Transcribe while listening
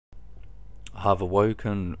I have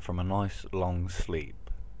awoken from a nice long sleep,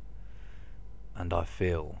 and I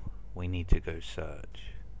feel we need to go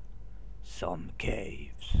search some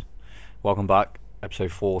caves. Welcome back,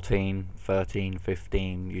 episode 14, 13,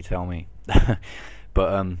 15, you tell me.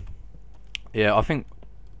 But yeah, I think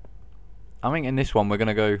in this one we're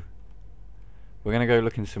gonna go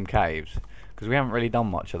look in some caves, because we haven't really done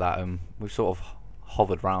much of that. We've sort of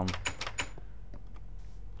hovered round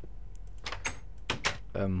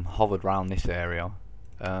this area.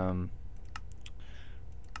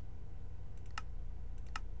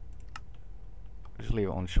 Just leave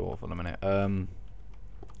it on shore for a minute.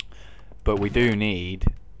 But we do need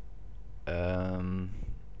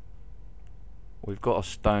we've got a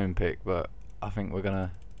stone pick, but I think we're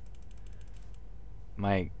gonna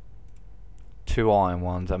make 2 iron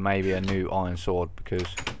ones and maybe a new iron sword, because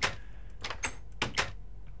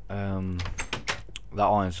that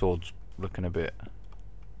iron sword's looking a bit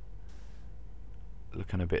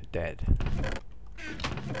dead.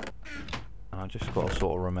 And I just got to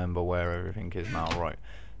sort of remember where everything is now. Right,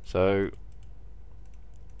 so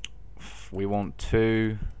we want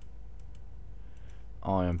 2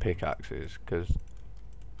 iron pickaxes because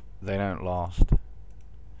they don't last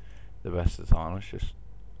the best of the time. Let's just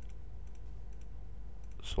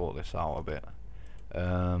sort this out a bit.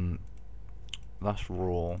 That's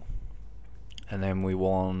raw, and then we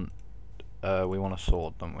want a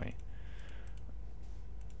sword, don't we?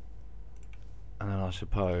 And then I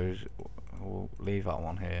suppose we'll leave that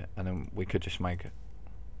one here, and then we could just make it.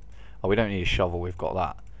 Oh, we don't need a shovel, we've got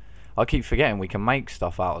that. I keep forgetting we can make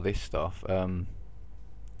stuff out of this stuff. And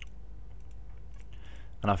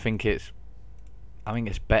I think it's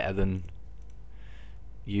better than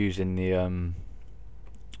using the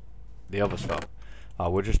other stuff. Oh,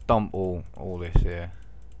 we'll just dump all this here,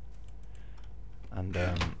 and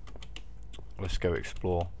let's go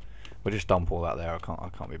explore. We'll just dump all that there. I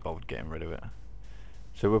can't be bothered getting rid of it.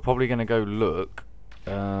 So we're probably gonna go look,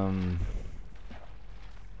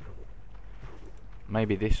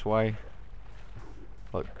 maybe this way,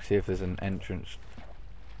 like see if there's an entrance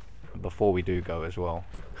before we do go as well.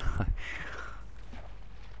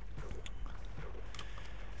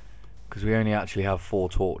 Because we only actually have 4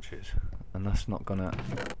 torches, and that's not gonna.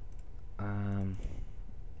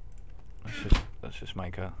 Let's just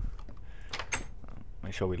make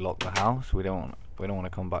sure we lock the house. We don't want to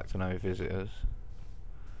come back to no visitors.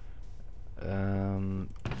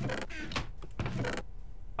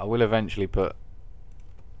 I will eventually put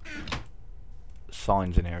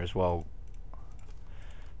signs in here as well,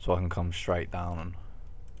 so I can come straight down,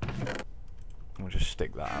 and we'll just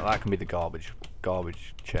stick that. That can be the garbage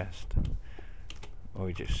chest, or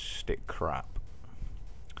we just stick crap.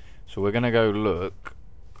 So we're gonna go look.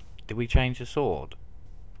 Did we change the sword?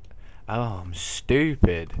 Oh, I'm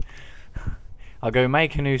stupid. I go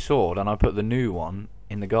make a new sword and I put the new one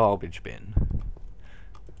in the garbage bin.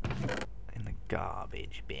 In the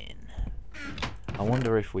garbage bin. I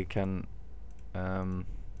wonder if we can well,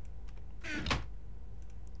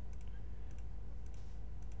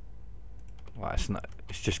 it's not,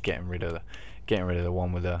 it's just getting rid of the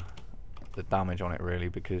one with the damage on it, really,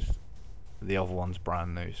 because the other one's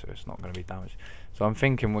brand new, so it's not going to be damaged. So I'm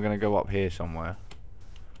thinking we're going to go up here somewhere,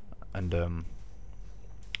 and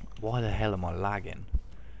why the hell am I lagging?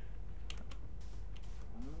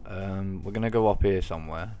 We're going to go up here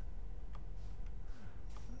somewhere,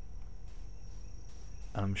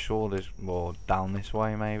 and I'm sure there's, well, down this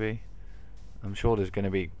way maybe. I'm sure there's going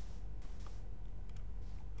to be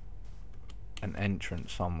an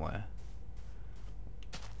entrance somewhere,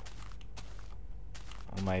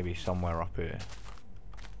 or maybe somewhere up here.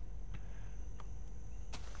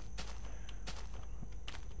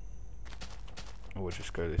 Or we'll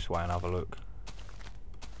just go this way and have a look.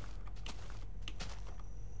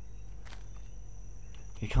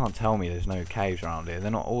 You can't tell me there's no caves around here.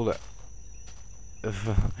 They're not all that.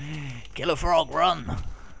 Killer frog, run!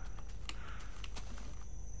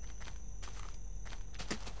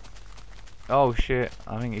 Oh shit,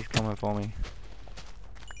 I think he's coming for me.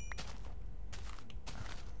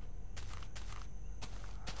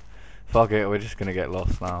 Fuck it, we're just gonna get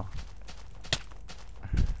lost now.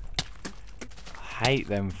 I hate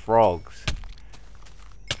them frogs.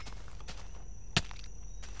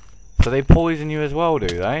 So they poison you as well, do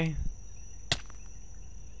they?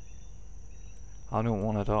 I don't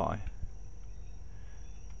want to die.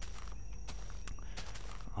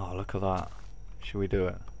 Oh, look at that. Should we do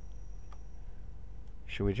it?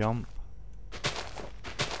 Should we jump?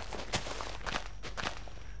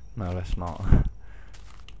 No, let's not.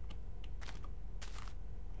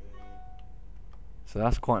 So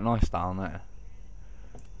that's quite nice down there.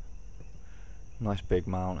 Nice big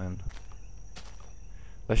mountain.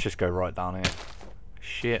 Let's just go right down here.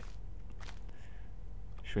 Shit.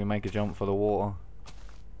 Should we make a jump for the water?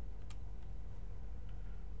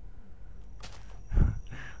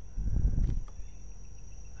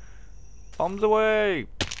 Bombs away!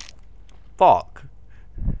 Fuck.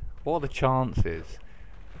 What are the chances?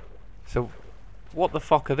 So, what the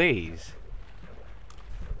fuck are these?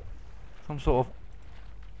 Some sort of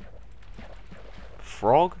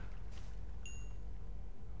frog?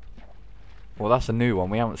 Well, that's a new one.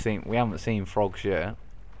 We haven't seen frogs yet.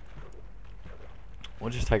 We'll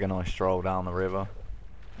just take a nice stroll down the river.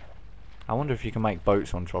 I wonder if you can make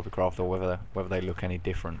boats on Tropicraft, or whether they look any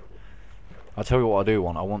different. I'll tell you what I do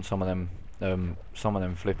want. I want some of them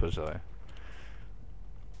flippers though,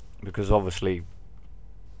 because obviously,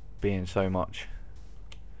 being so much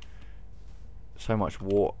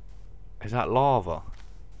water. Is that lava?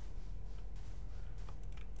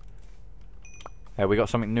 Yeah, we got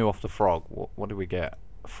something new off the frog. What did we get?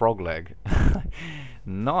 A frog leg.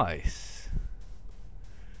 Nice.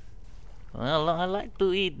 Well, I like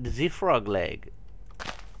to eat the frog leg.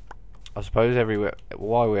 I suppose everywhere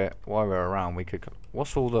while we're around, we could.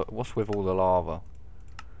 What's with all the lava?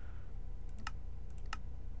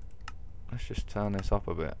 Let's just turn this up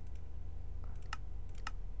a bit.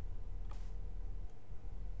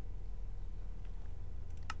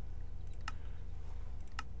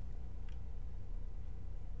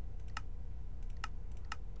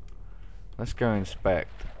 Let's go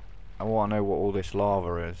inspect. I want to know what all this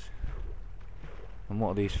lava is. And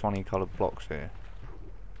what are these funny coloured blocks here?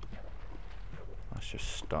 That's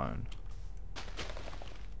just stone.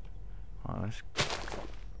 Alright, let's...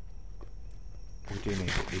 We do need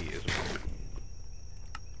to eat as well.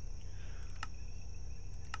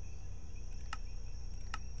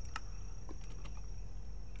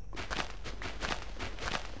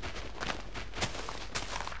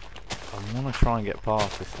 I want to try and get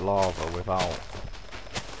past this lava without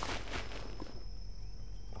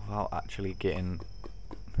actually getting...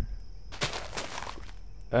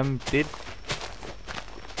 Are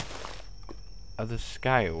the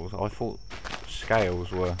scales? I thought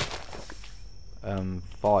scales were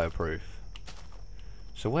fireproof.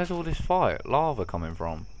 So where's all this lava coming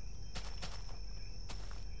from?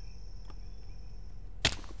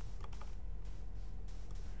 It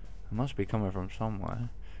must be coming from somewhere.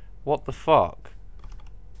 What the fuck?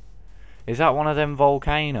 Is that one of them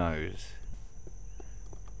volcanoes?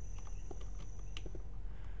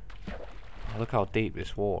 Oh, look how deep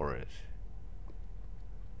this water is.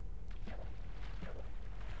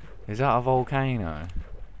 Is that a volcano?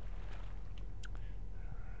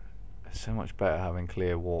 It's so much better having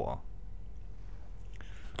clear water.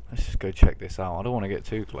 Let's just go check this out. I don't want to get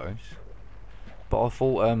too close. But I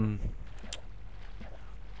thought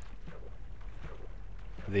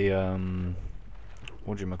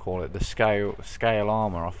what do you call it? The scale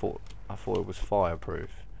armor. I thought it was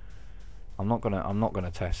fireproof. I'm not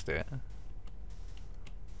gonna test it.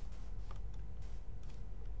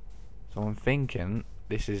 So I'm thinking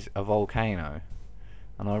this is a volcano,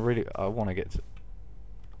 and I want to get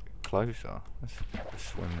closer. Let's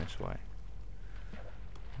swim this way.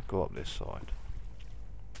 Go up this side,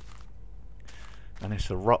 and it's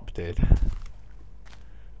erupted.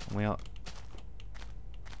 And we are.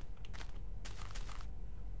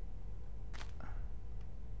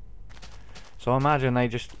 So I imagine they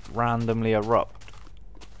just randomly erupt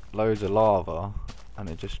loads of lava, and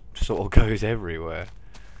it just sort of goes everywhere.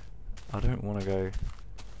 I don't want to go.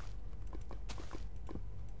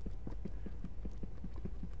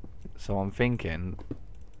 So I'm thinking,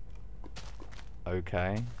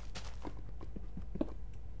 okay.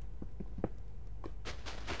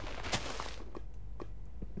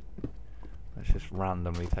 Let's just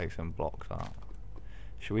randomly take some blocks out.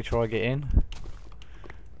 Should we try get in?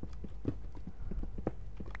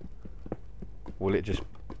 Will it just...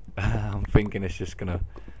 I'm thinking it's just gonna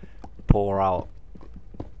pour out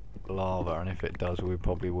lava, and if it does, we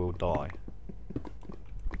probably will die.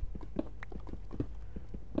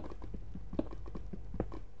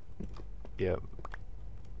 Yep.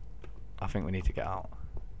 I think we need to get out.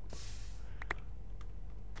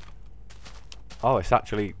 Oh, it's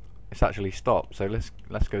actually stopped. So let's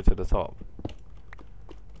go to the top.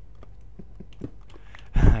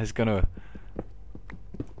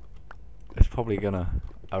 It's probably gonna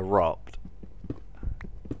erupt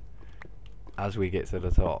as we get to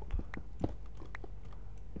the top.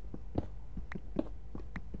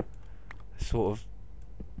 Sort of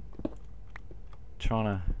trying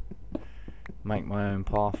to make my own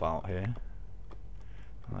path out here.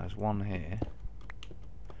 There's one here.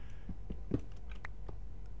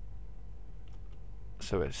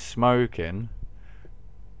 So it's smoking.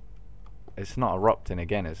 It's not erupting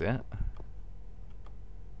again, is it?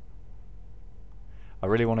 I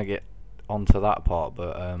really want to get onto that part,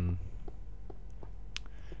 but I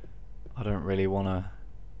don't really want to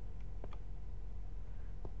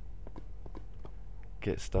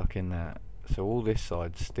get stuck in there. So all this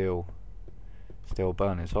side's still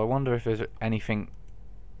burning. So I wonder if there's anything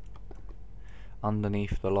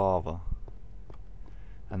underneath the lava.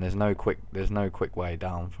 And there's no quick way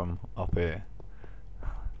down from up here.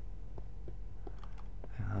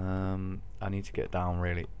 I need to get down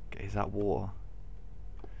really. Is that water?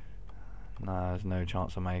 No, there's no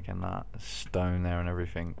chance of making that. There's stone there and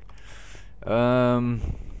everything. So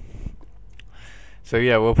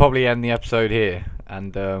yeah, we'll probably end the episode here,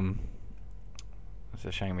 and it's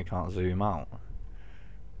a shame we can't zoom out.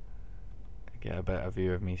 Get a better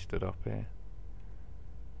view of me stood up here.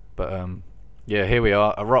 But yeah, here we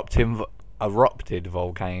are, erupted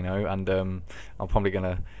volcano, and I'm probably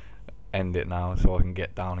gonna end it now so I can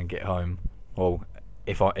get down and get home. Well,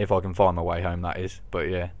 if I can find my way home, that is. But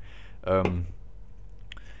yeah,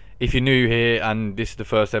 if you're new here and this is the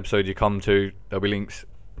first episode you come to, there'll be links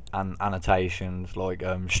and annotations like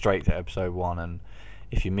straight to episode 1, and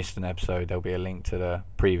if you missed an episode there'll be a link to the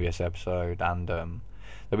previous episode, and there'll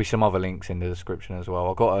be some other links in the description as well.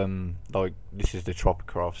 I've got like, this is the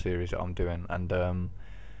Tropicraft series that I'm doing, and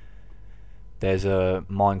there's a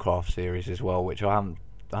Minecraft series as well, which I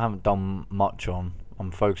haven't done much on.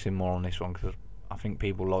 I'm focusing more on this one because I think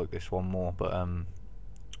people like this one more, but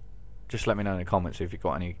just let me know in the comments if you've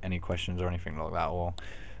got any questions or anything like that, or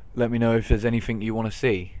let me know if there's anything you want to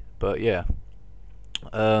see. But yeah,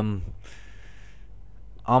 I'm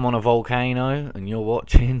on a volcano and you're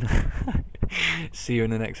watching. See you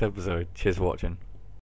in the next episode. Cheers for watching.